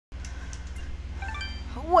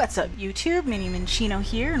What's up, YouTube? Mini Minchino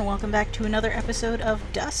here, and welcome back to another episode of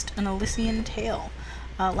Dust: An Elysian Tale.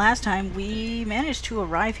 Last time we managed to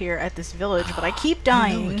arrive here at this village, but I keep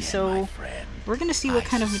dying, again, so we're gonna see what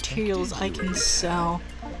kind of materials I can sell,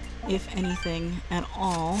 if anything at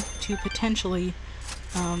all, to potentially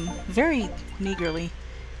very meagerly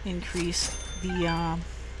increase the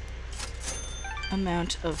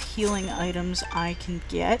amount of healing items I can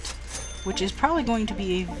get, which is probably going to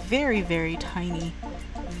be a very, very tiny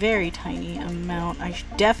amount. I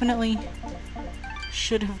definitely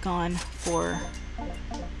should have gone for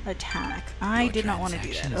attack. I did not want to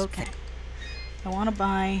do that. Okay. I want to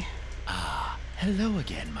buy... Ah, hello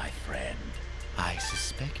again, my friend. I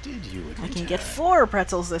suspected you would return. I can get 4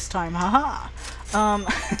 pretzels this time, haha!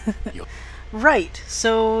 Right,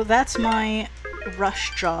 so that's my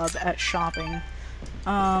rush job at shopping.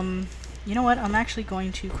 You know what? I'm actually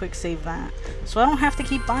going to quick save that, so I don't have to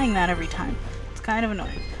keep buying that every time. It's kind of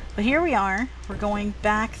annoying. But here we are. We're going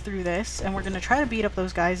back through this, and we're going to try to beat up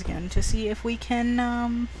those guys again to see if we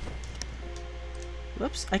can,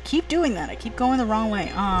 whoops. I keep doing that. I keep going the wrong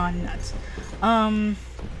way. Aw, nuts.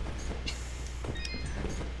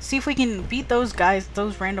 See if we can beat those guys,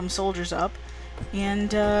 those random soldiers up,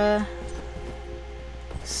 and,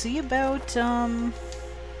 see about, can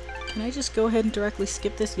I just go ahead and directly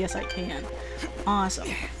skip this? Yes, I can. Awesome.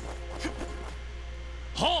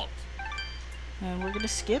 Halt! And we're gonna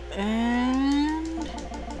skip, and...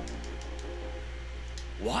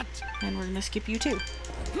 What? And we're gonna skip you too.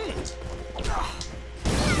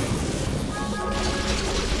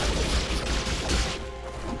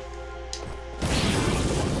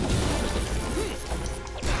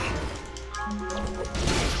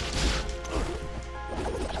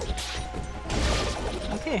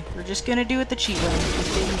 Okay, we're just gonna do it the cheat way.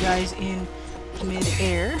 Just get you guys in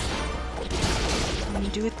mid-air.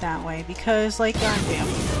 And do it that way, because, like, darn damn.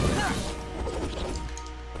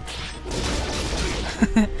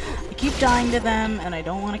 I keep dying to them, and I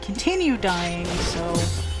don't want to continue dying, so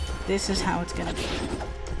this is how it's gonna be.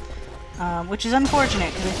 Which is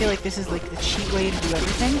unfortunate, because I feel like this is, like, the cheat way to do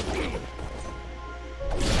everything.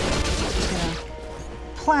 Just gonna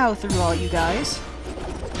plow through all you guys.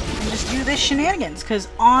 And just do this shenanigans, because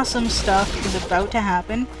awesome stuff is about to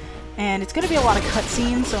happen, and it's going to be a lot of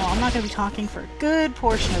cutscenes, so I'm not going to be talking for a good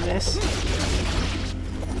portion of this.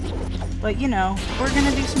 But, you know, we're going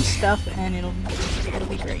to do some stuff, and it'll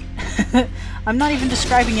be great. I'm not even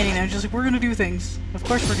describing anything, I'm just like, we're going to do things. Of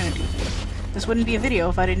course we're going to do things. This wouldn't be a video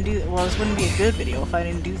if I didn't do... Well, this wouldn't be a good video if I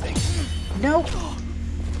didn't do things. Nope!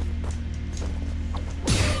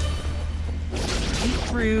 Get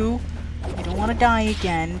through. I don't want to die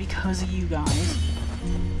again because of you guys.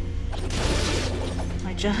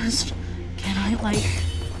 Can I, like...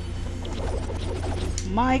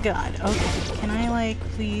 My god, okay. Can I, like,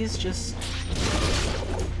 please just...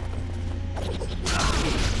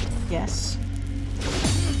 Yes.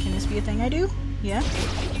 Can this be a thing I do? Yeah.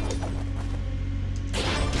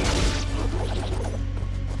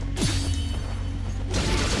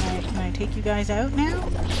 Can I take you guys out now?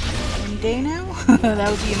 Any day now? That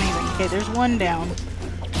would be amazing. Okay, there's one down.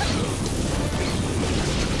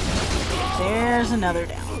 There's another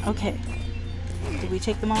down. Okay. Did we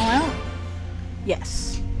take them all out?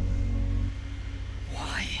 Yes.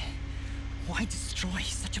 Why destroy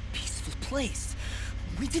such a peaceful place?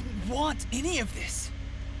 We didn't want any of this.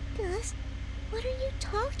 Gus, what are you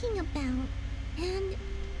talking about? And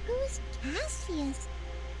who's Cassius?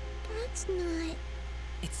 That's not...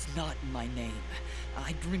 It's not my name.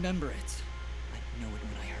 I'd remember it. I'd know it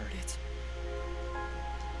when I heard it.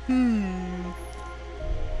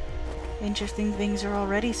 Interesting things are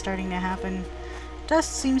already starting to happen.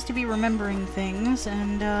 Dust seems to be remembering things,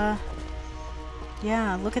 and,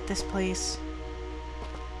 yeah, look at this place.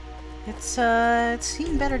 It's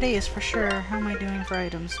seen better days for sure. How am I doing for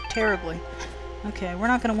items? Terribly. Okay, we're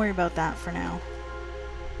not gonna worry about that for now.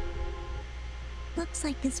 Looks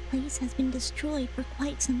like this place has been destroyed for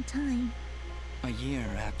quite some time. A year,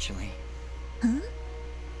 actually. Huh?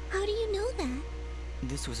 How do you know that?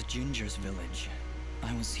 This was Ginger's village.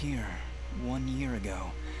 I was here 1 year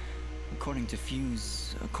ago. According to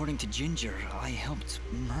Fuse, according to Ginger, I helped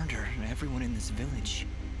murder everyone in this village.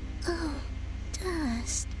 Oh,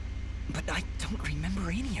 Dust. But I don't remember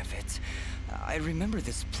any of it. I remember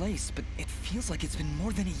this place, but it feels like it's been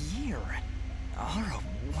more than a year. Ara,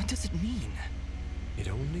 what does it mean? It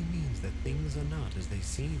only means that things are not as they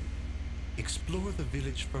seem. Explore the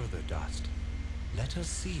village further, Dust. Let us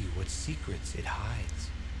see what secrets it hides.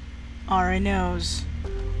 Ara knows.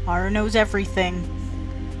 Ara knows everything.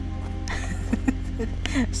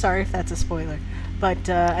 Sorry if that's a spoiler. But,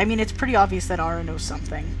 I mean, it's pretty obvious that Ara knows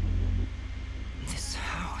something. This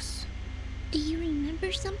house. Do you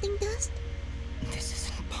remember something, Dust? This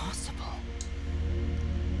isn't possible.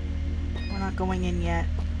 We're not going in yet.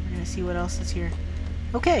 We're gonna see what else is here.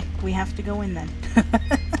 Okay, we have to go in then.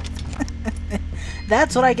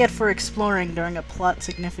 That's what I get for exploring during a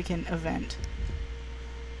plot-significant event.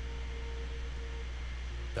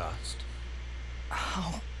 Dust,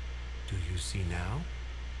 How? do you see now?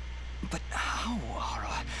 But how,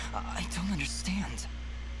 Ara? I don't understand.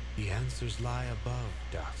 The answers lie above,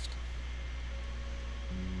 Dust.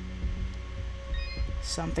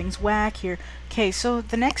 Something's whack here. Okay, so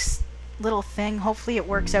the next little thing, hopefully it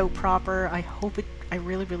works out proper. I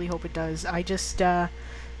really, really hope it does. I just, there's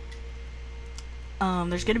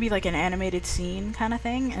gonna be like an animated scene kind of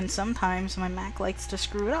thing, and sometimes my Mac likes to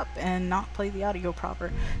screw it up and not play the audio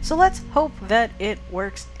proper. So let's hope that it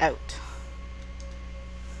works out.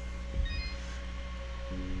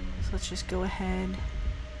 So let's just go ahead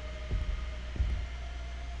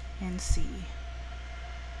and see.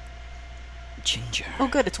 Ginger. Oh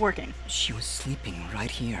good, it's working. She was sleeping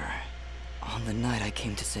right here, on the night I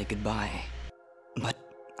came to say goodbye. But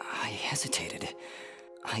I hesitated.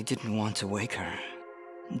 I didn't want to wake her.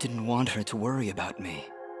 Didn't want her to worry about me.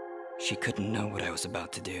 She couldn't know what I was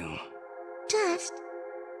about to do. Dust,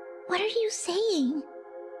 what are you saying?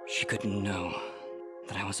 She couldn't know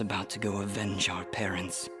that I was about to go avenge our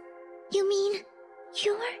parents. You mean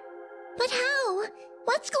you're... But how?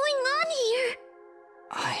 What's going on here?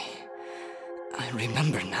 I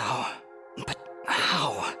remember now. But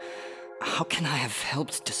how? How can I have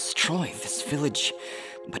helped destroy this village,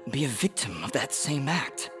 but be a victim of that same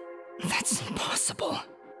act? That's impossible.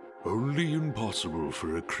 Only impossible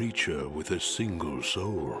for a creature with a single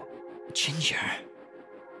soul. Ginger.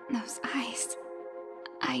 Those eyes.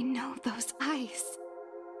 I know those eyes.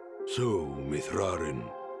 So, Mithrarin,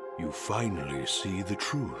 you finally see the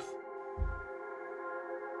truth.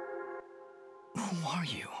 Who are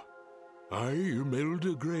you? I am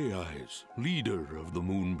Elder Grey Eyes, leader of the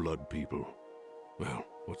Moonblood people. Well,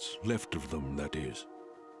 what's left of them, that is.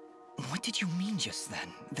 What did you mean just then?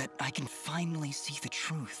 That I can finally see the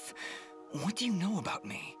truth? What do you know about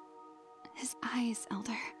me? His eyes,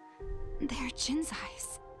 Elder. They're Jin's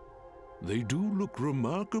eyes. They do look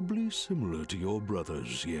remarkably similar to your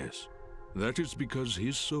brother's, yes. That is because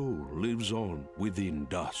his soul lives on within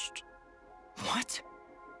Dust. What?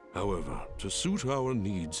 However, to suit our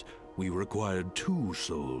needs, we required two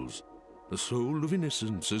souls. The soul of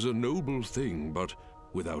innocence is a noble thing, but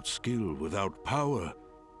without skill, without power,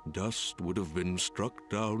 Dust would have been struck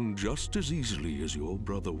down just as easily as your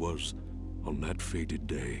brother was on that fated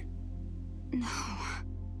day. No.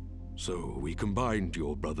 So we combined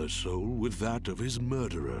your brother's soul with that of his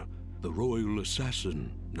murderer, the royal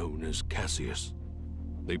assassin known as Cassius.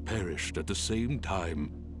 They perished at the same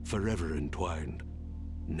time, forever entwined.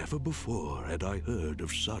 Never before had I heard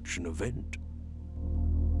of such an event.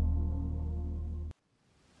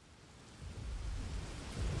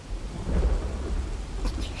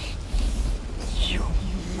 You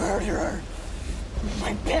murderer!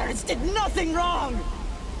 My parents did nothing wrong!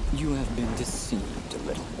 You have been deceived,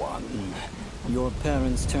 little one. Your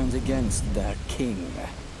parents turned against their king,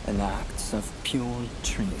 an act of pure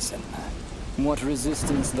treason. What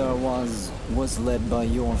resistance there was led by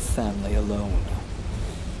your family alone.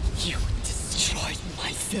 You destroyed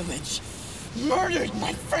my village, murdered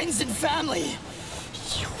my friends and family.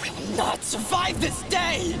 You will not survive this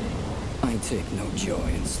day! I take no joy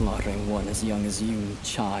in slaughtering one as young as you,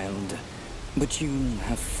 child. But you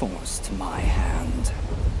have forced my hand.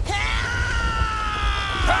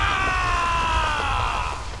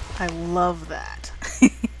 I love that.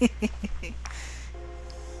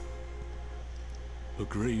 A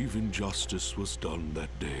grave injustice was done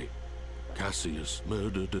that day. Cassius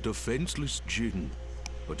murdered a defenseless Jinn,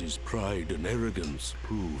 but his pride and arrogance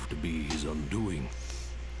proved to be his undoing.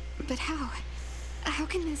 But how? How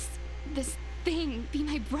can this thing be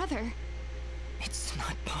my brother? It's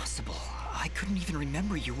not possible. I couldn't even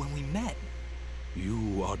remember you when we met.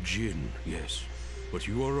 You are Jinn, yes, but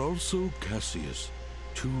you are also Cassius.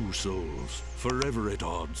 Two souls, forever at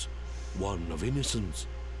odds. One of innocence,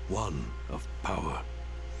 one of power.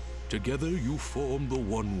 Together you form the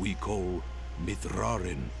one we call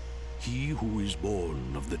Mithrarin, he who is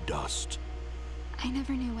born of the dust. I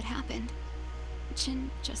never knew what happened. Jin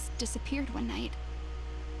just disappeared one night.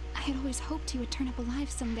 I had always hoped he would turn up alive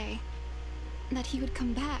someday. That he would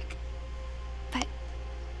come back. But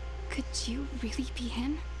could you really be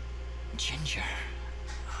him? Ginger,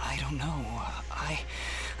 I don't know.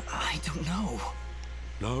 I don't know.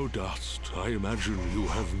 Now, Dust, I imagine you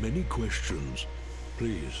have many questions.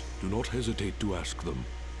 Please, do not hesitate to ask them.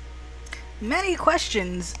 Many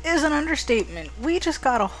questions is an understatement. We just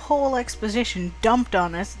got a whole exposition dumped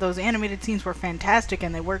on us. Those animated scenes were fantastic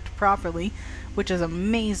and they worked properly, which is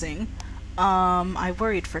amazing. I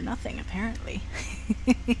worried for nothing, apparently.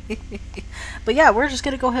 But yeah, we're just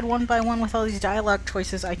gonna go ahead one by one with all these dialogue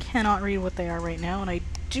choices. I cannot read what they are right now, and I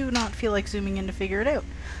do not feel like zooming in to figure it out.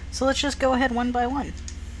 So let's just go ahead one by one.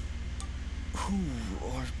 Who,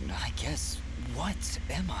 or I guess, what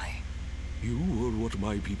am I? You are what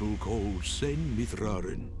my people call Sen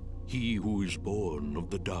Mithrarin, he who is born of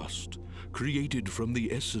the dust, created from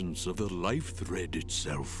the essence of the life thread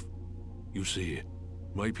itself. You see,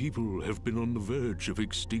 my people have been on the verge of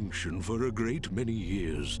extinction for a great many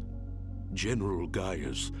years. General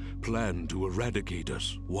Gaius planned to eradicate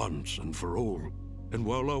us once and for all, and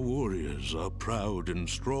while our warriors are proud and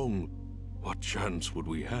strong, what chance would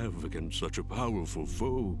we have against such a powerful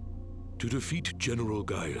foe? To defeat General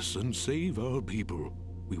Gaius and save our people,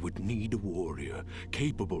 we would need a warrior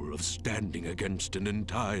capable of standing against an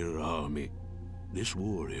entire army. This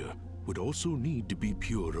warrior would also need to be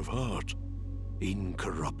pure of heart,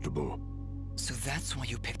 incorruptible. So that's why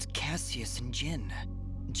you picked Cassius and Jin.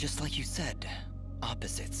 Just like you said,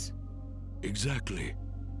 opposites. Exactly.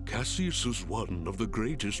 Cassius is one of the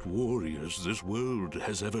greatest warriors this world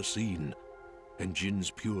has ever seen, and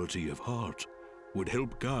Jin's purity of heart would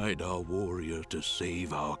help guide our warrior to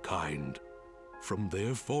save our kind. From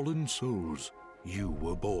their fallen souls, you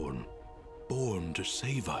were born. Born to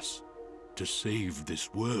save us. To save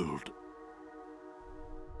this world.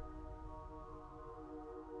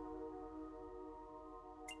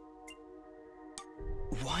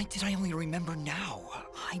 Why did I only remember now?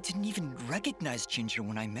 I didn't even recognize Ginger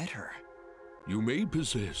when I met her. You may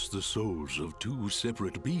possess the souls of two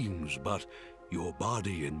separate beings, but your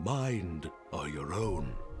body and mind are your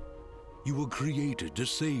own. You were created to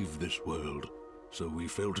save this world, so we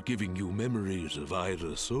felt giving you memories of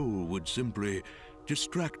either soul would simply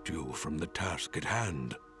distract you from the task at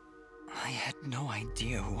hand. I had no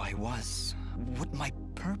idea who I was, what my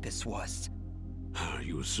purpose was.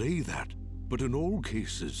 You say that, but in all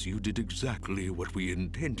cases you did exactly what we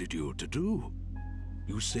intended you to do.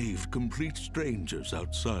 You saved complete strangers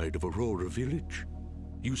outside of Aurora Village.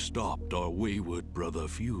 You stopped our wayward brother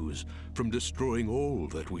Fuse from destroying all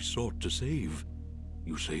that we sought to save.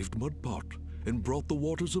 You saved Mudpot and brought the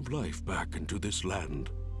waters of life back into this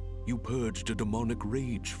land. You purged a demonic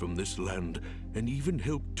rage from this land and even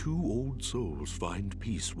helped two old souls find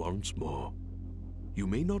peace once more. You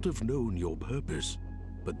may not have known your purpose,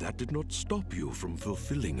 but that did not stop you from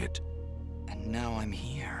fulfilling it. And now I'm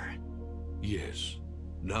here. Yes,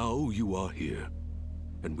 now you are here,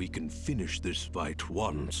 and we can finish this fight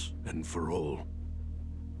once and for all.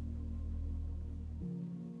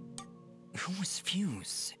 Who was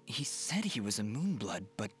Fuse? He said he was a Moonblood,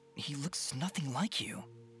 but he looks nothing like you.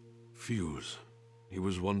 Fuse. He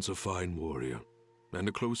was once a fine warrior, and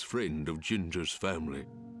a close friend of Ginger's family.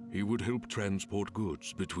 He would help transport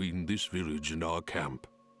goods between this village and our camp.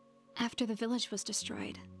 After the village was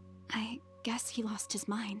destroyed, I guess he lost his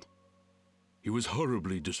mind. He was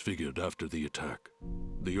horribly disfigured after the attack.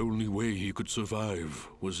 The only way he could survive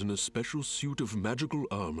was in a special suit of magical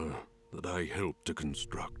armor that I helped to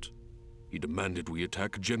construct. He demanded we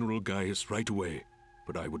attack General Gaius right away,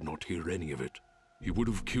 but I would not hear any of it. He would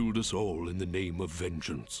have killed us all in the name of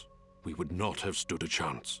vengeance. We would not have stood a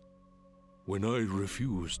chance. When I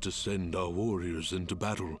refused to send our warriors into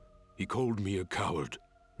battle, he called me a coward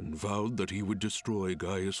and vowed that he would destroy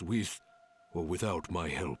Gaius with or without my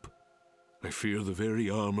help. I fear the very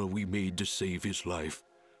armor we made to save his life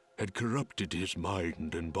had corrupted his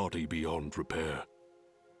mind and body beyond repair.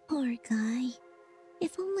 Poor guy.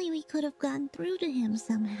 If only we could have gone through to him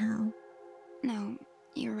somehow. No,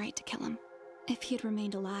 you're right to kill him. If he had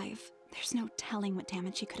remained alive, there's no telling what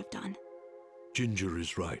damage he could have done. Ginger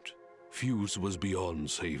is right. Fuse was beyond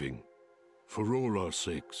saving. For all our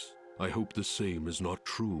sakes, I hope the same is not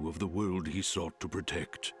true of the world he sought to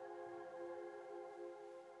protect.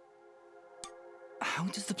 How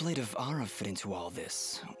does the Blade of Ara fit into all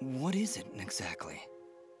this? What is it exactly?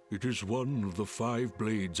 It is one of the 5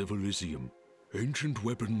 blades of Elysian, ancient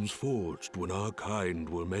weapons forged when our kind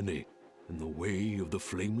were many, and the way of the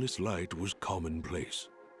flameless light was commonplace.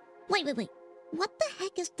 Wait. What the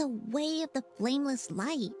heck is the way of the flameless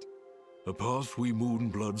light? A path we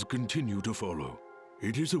Moonbloods continue to follow.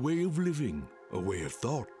 It is a way of living, a way of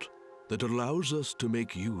thought, that allows us to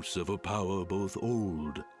make use of a power both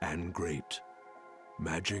old and great.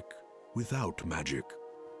 Magic without magic.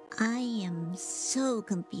 I am so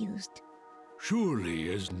confused.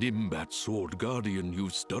 Surely, as Nimbat's sword guardian,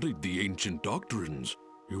 you've studied the ancient doctrines.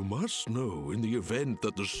 You must know, in the event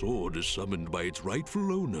that the sword is summoned by its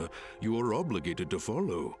rightful owner, you are obligated to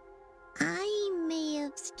follow. I may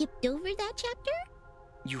have skipped over that chapter?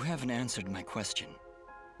 You haven't answered my question.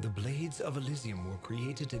 The blades of Elysium were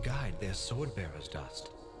created to guide their sword-bearers,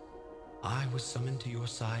 Dust. I was summoned to your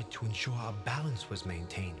side to ensure a balance was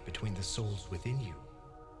maintained between the souls within you.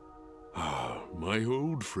 Ah, my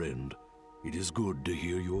old friend. It is good to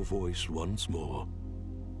hear your voice once more.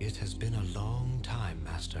 It has been a long time,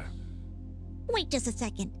 Master. Wait just a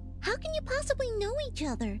second. How can you possibly know each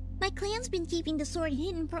other? My clan's been keeping the sword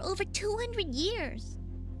hidden for over 200 years.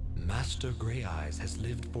 Master Grey Eyes has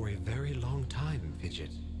lived for a very long time, Fidget.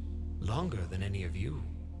 Longer than any of you.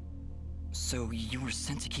 So you were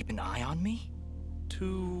sent to keep an eye on me?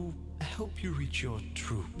 To help you reach your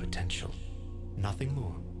true potential. Nothing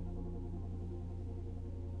more.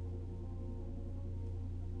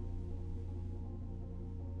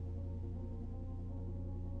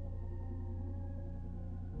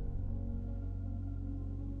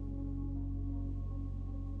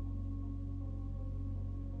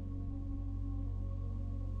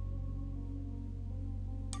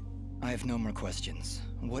 I have no more questions.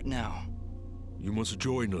 What now? You must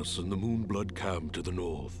join us in the Moonblood camp to the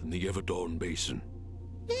north in the Everdawn Basin.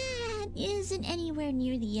 That isn't anywhere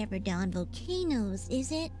near the Everdawn volcanoes,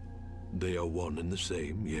 is it? They are one and the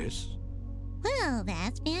same, yes? Well,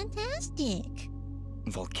 that's fantastic.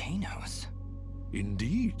 Volcanoes?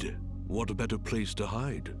 Indeed. What a better place to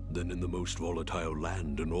hide than in the most volatile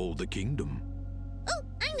land in all the kingdom? Oh,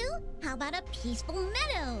 I know. How about a peaceful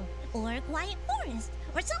meadow? Or a quiet forest?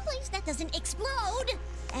 Or someplace that doesn't explode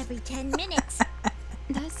every 10 minutes.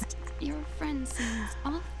 Dust, your friend seems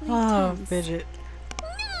awfully Oh, tense. Fidget.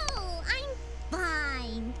 No, I'm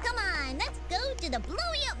fine. Come on, let's go to the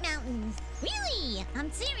blowy up mountains. Really,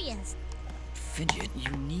 I'm serious. Fidget,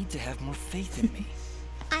 you need to have more faith in me.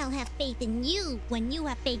 I'll have faith in you when you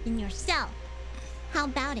have faith in yourself. How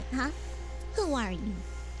about it, huh? Who are you?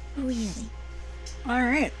 Really?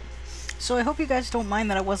 Alright. So I hope you guys don't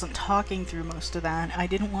mind that I wasn't talking through most of that. I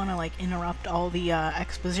didn't want to like interrupt all the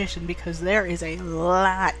exposition because there is a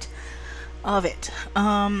lot of it.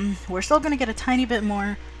 We're still going to get a tiny bit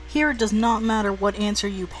more. Here it does not matter what answer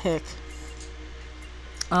you pick.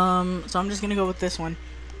 So I'm just going to go with this one.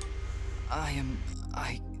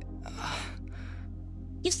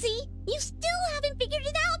 You see? You still haven't figured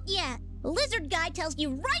it out yet. Lizard guy tells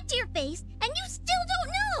you right to your face, and you still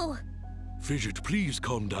don't know. Fidget, please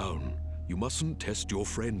calm down. You mustn't test your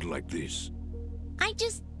friend like this. I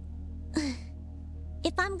just...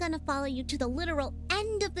 If I'm gonna follow you to the literal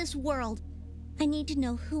end of this world, I need to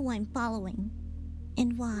know who I'm following.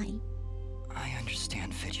 And why. I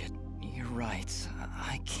understand, Fidget. You're right.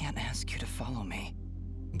 I can't ask you to follow me.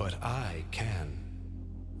 But I can.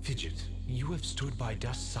 Fidget, you have stood by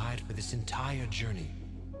Dust's side for this entire journey.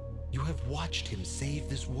 You have watched him save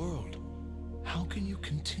this world. How can you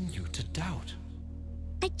continue to doubt?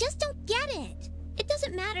 I just don't get it. It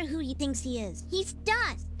doesn't matter who he thinks he is. He's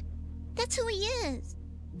Dust. That's who he is.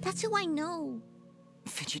 That's who I know.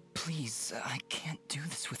 Fidget, please. I can't do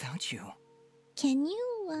this without you. Can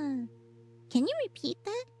you repeat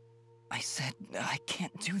that? I said I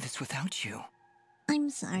can't do this without you.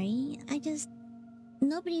 I'm sorry.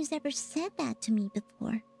 Nobody's ever said that to me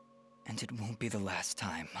before. And it won't be the last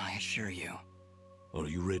time, I assure you. Are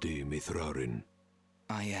you ready, Mithrarin?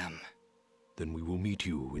 I am. Then we will meet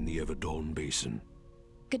you in the Everdawn Basin.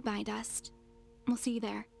 Goodbye, Dust. We'll see you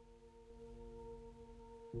there.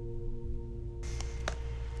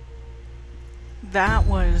 That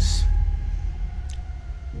was...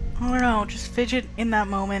 I don't know, just Fidget in that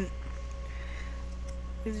moment.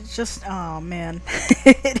 It's just, oh man.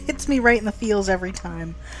 It hits me right in the feels every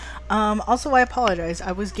time. Also, I apologize.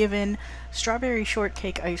 I was given strawberry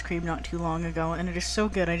shortcake ice cream not too long ago, and it is so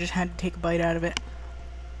good I just had to take a bite out of it.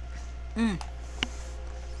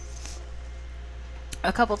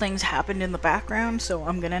 A couple things happened in the background, so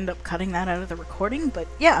I'm gonna end up cutting that out of the recording, but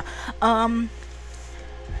yeah.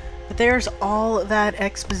 But there's all that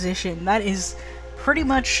exposition. That is pretty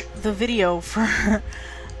much the video for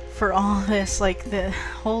all this, like,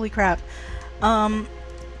 holy crap. I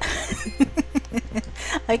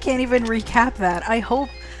can't even recap that. I hope,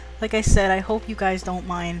 like I said, I hope you guys don't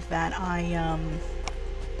mind that I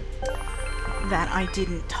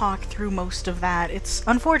didn't talk through most of that. It's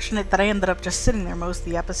unfortunate that I ended up just sitting there most of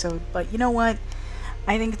the episode, but you know what?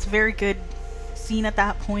 I think it's a very good scene at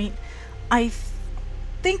that point. I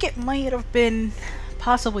think it might have been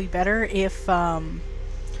possibly better if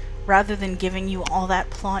rather than giving you all that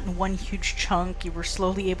plot in one huge chunk. You were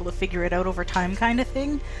slowly able to figure it out over time kind of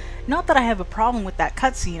thing. Not that I have a problem with that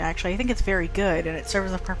cutscene, actually. I think it's very good, and it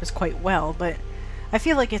serves the purpose quite well, but I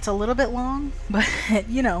feel like it's a little bit long, but,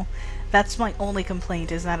 you know, that's my only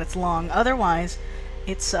complaint, is that it's long. Otherwise,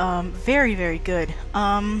 it's very, very good.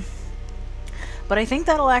 But I think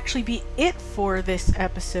that'll actually be it for this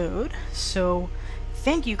episode, so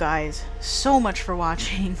thank you guys so much for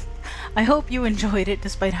watching. I hope you enjoyed it,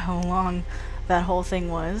 despite how long that whole thing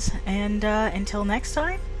was, and until next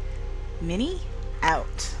time, Minnie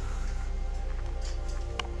out.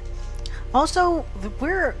 Also,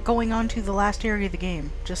 we're going on to the last area of the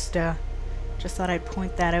game. Just thought I'd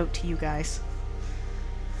point that out to you guys.